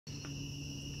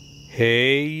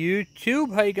Hey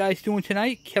YouTube, how you guys doing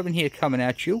tonight? Kevin here coming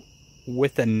at you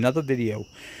with another video.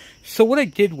 So what I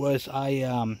did was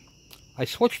I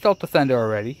switched out the fender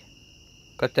already.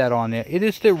 Got that on there. It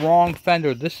is the wrong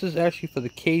fender. This is actually for the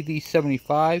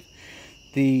KD75.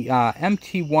 The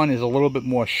MT1 is a little bit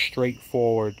more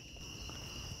straightforward.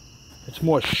 It's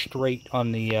more straight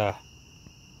on the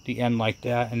end like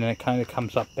that, and then it kind of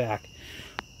comes up back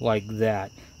like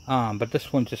that. But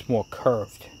this one's just more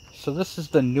curved. So this is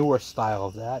the newer style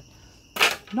of that.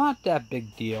 Not that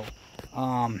big deal.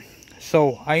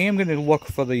 So I am going to look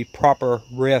for the proper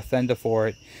rear fender for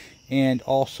it. And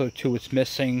also too, it's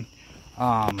missing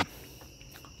two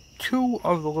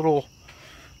of the little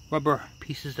rubber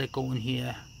pieces that go in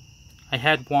here. I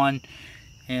had one,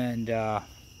 and what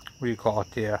do you call it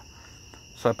there?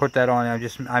 So I put that on.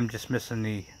 I'm just missing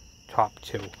the top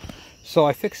two. So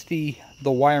I fixed the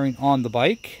wiring on the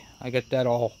bike. I got that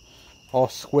all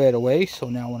squared away, so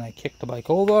now when I kick the bike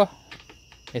over,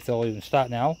 if it'll even start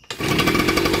now.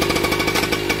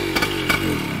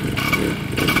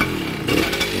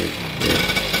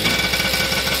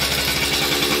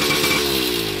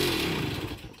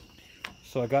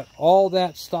 So I got all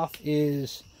that stuff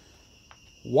is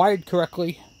wired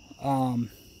correctly.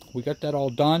 We got that all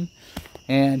done,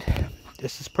 and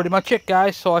this is pretty much it,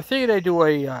 guys. So I figured I'd do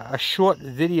a short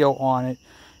video on it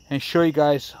and show you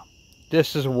guys.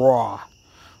 This is raw.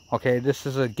 Okay, this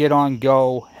is a get on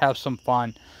go, have some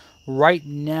fun. Right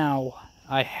now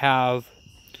I have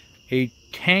a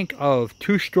tank of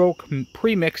 2-stroke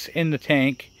premix in the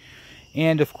tank,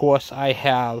 and of course I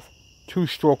have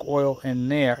 2-stroke oil in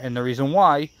there. And the reason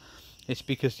why is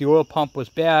because the oil pump was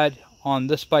bad on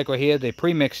this bike right here. They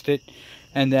premixed it,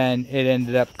 and then it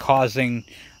ended up causing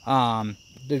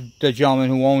the gentleman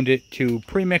who owned it to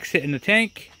premix it in the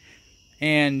tank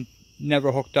and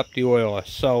never hooked up the oiler.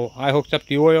 So I hooked up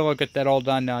the oil, I got that all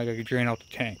done. Now I gotta drain out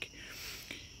the tank.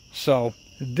 So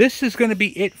this is going to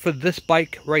be it for this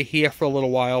bike right here for a little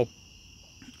while.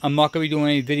 I'm not going to be doing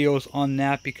any videos on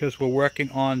that because we're working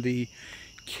on the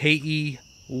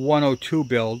KE102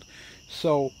 build.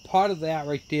 So part of that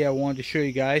right there I wanted to show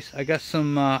you guys. I got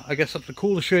something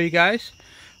cool to show you guys.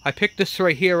 I picked this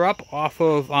right here up off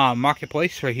of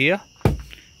Marketplace right here.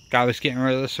 Guy was getting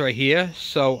rid of this right here,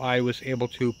 so I was able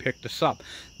to pick this up.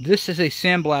 This is a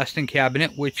sandblasting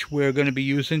cabinet, which we're going to be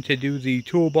using to do the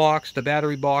toolbox, the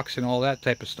battery box, and all that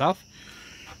type of stuff.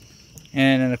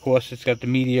 And then, of course, it's got the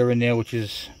media in there, which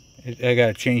is, I got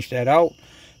to change that out.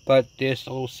 But there's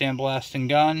the little sandblasting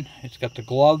gun. It's got the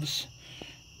gloves,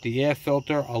 the air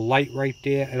filter, a light right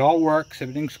there. It all works.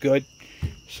 Everything's good.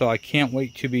 So I can't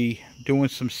wait to be doing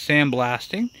some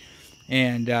sandblasting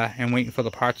and waiting for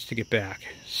the parts to get back.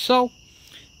 So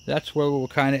that's where we're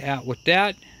kind of at with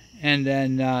that. And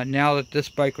then now that this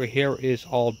bike right here is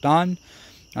all done,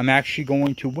 I'm actually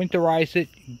going to winterize it,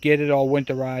 get it all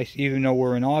winterized, even though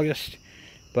we're in August.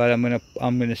 But I'm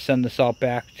gonna send this out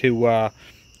back to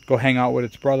go hang out with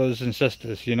its brothers and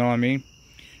sisters. You know what I mean?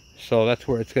 So that's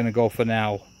where it's gonna go for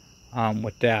now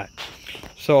with that.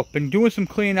 So I've been doing some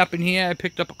cleaning up in here. I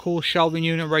picked up a cool shelving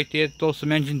unit right there, throw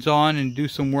some engines on and do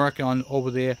some work on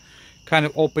over there. Kind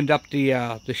of opened up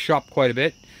the shop quite a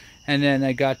bit. And then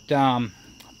I got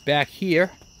back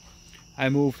here, I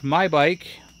moved my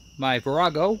bike, my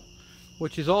Virago,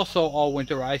 which is also all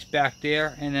winterized back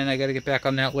there. And then I got to get back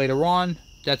on that later on.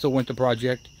 That's a winter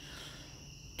project.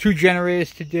 2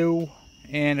 generators to do.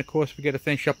 And of course we got to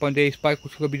finish up on Dave's bike,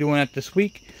 which we'll be doing that this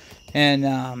week. And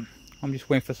I'm just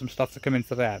waiting for some stuff to come in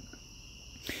for that.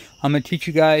 I'm going to teach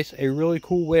you guys a really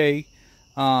cool way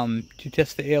to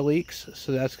test the air leaks.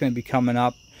 So that's going to be coming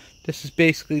up. This is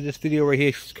basically, this video right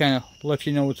here just kind of let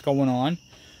you know what's going on.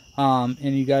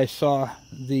 And you guys saw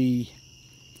the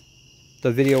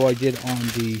video I did on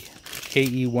the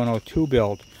KE102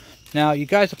 build. Now you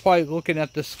guys are probably looking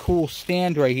at this cool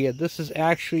stand right here. This is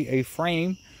actually a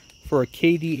frame for a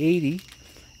KD80.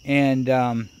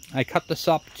 And I cut this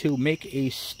up to make a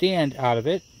stand out of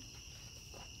it.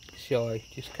 So I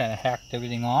just kind of hacked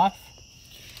everything off.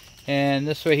 And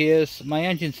this right here is my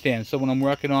engine stand. So when I'm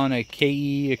working on a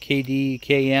KE, a KD,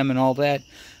 KM, and all that,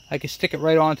 I can stick it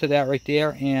right onto that right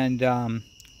there and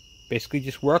basically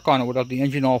just work on it without the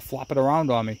engine all flopping around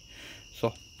on me.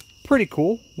 So pretty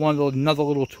cool. Another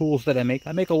little tools that I make.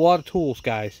 I make a lot of tools,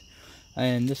 guys.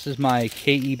 And this is my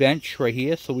KE bench right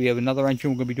here. So we have another engine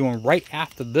we're going to be doing right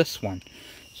after this one.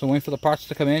 So waiting for the parts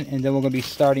to come in, and then we're going to be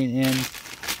starting in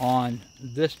on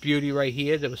this beauty right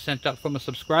here that was sent up from a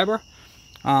subscriber.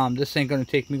 This ain't going to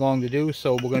take me long to do,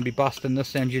 so we're going to be busting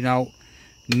this engine out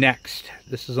next.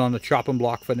 This is on the chopping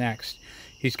block for next.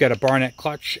 He's got a Barnett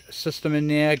clutch system in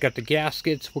there, got the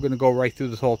gaskets. We're going to go right through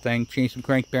this whole thing, change some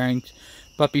crank bearings.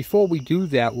 But before we do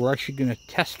that, we're actually going to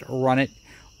test run it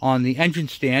on the engine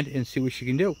stand and see what she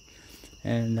can do.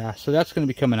 And so that's going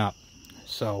to be coming up.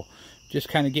 So just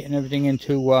kind of getting everything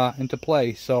into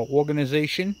play. So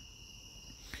organization,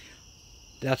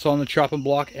 that's on the chopping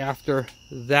block. After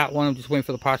that one, I'm just waiting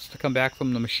for the parts to come back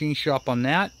from the machine shop on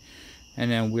that.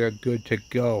 And then we're good to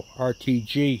go.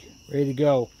 RTG, ready to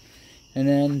go. And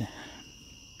then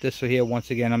this right here,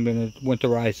 once again, I'm going to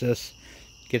winterize this,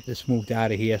 get this moved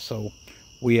out of here so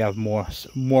we have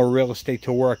more real estate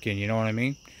to work in, you know what I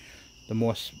mean? The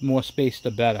more space,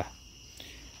 the better.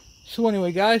 So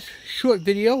anyway, guys, short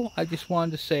video. I just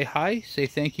wanted to say hi, say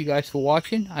thank you guys for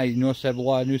watching. I noticed I have a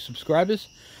lot of new subscribers,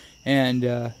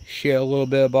 and share a little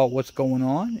bit about what's going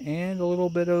on and a little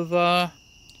bit of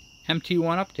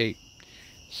MT1 update.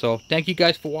 So thank you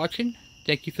guys for watching.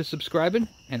 Thank you for subscribing,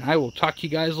 and I will talk to you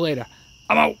guys later.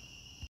 I'm out.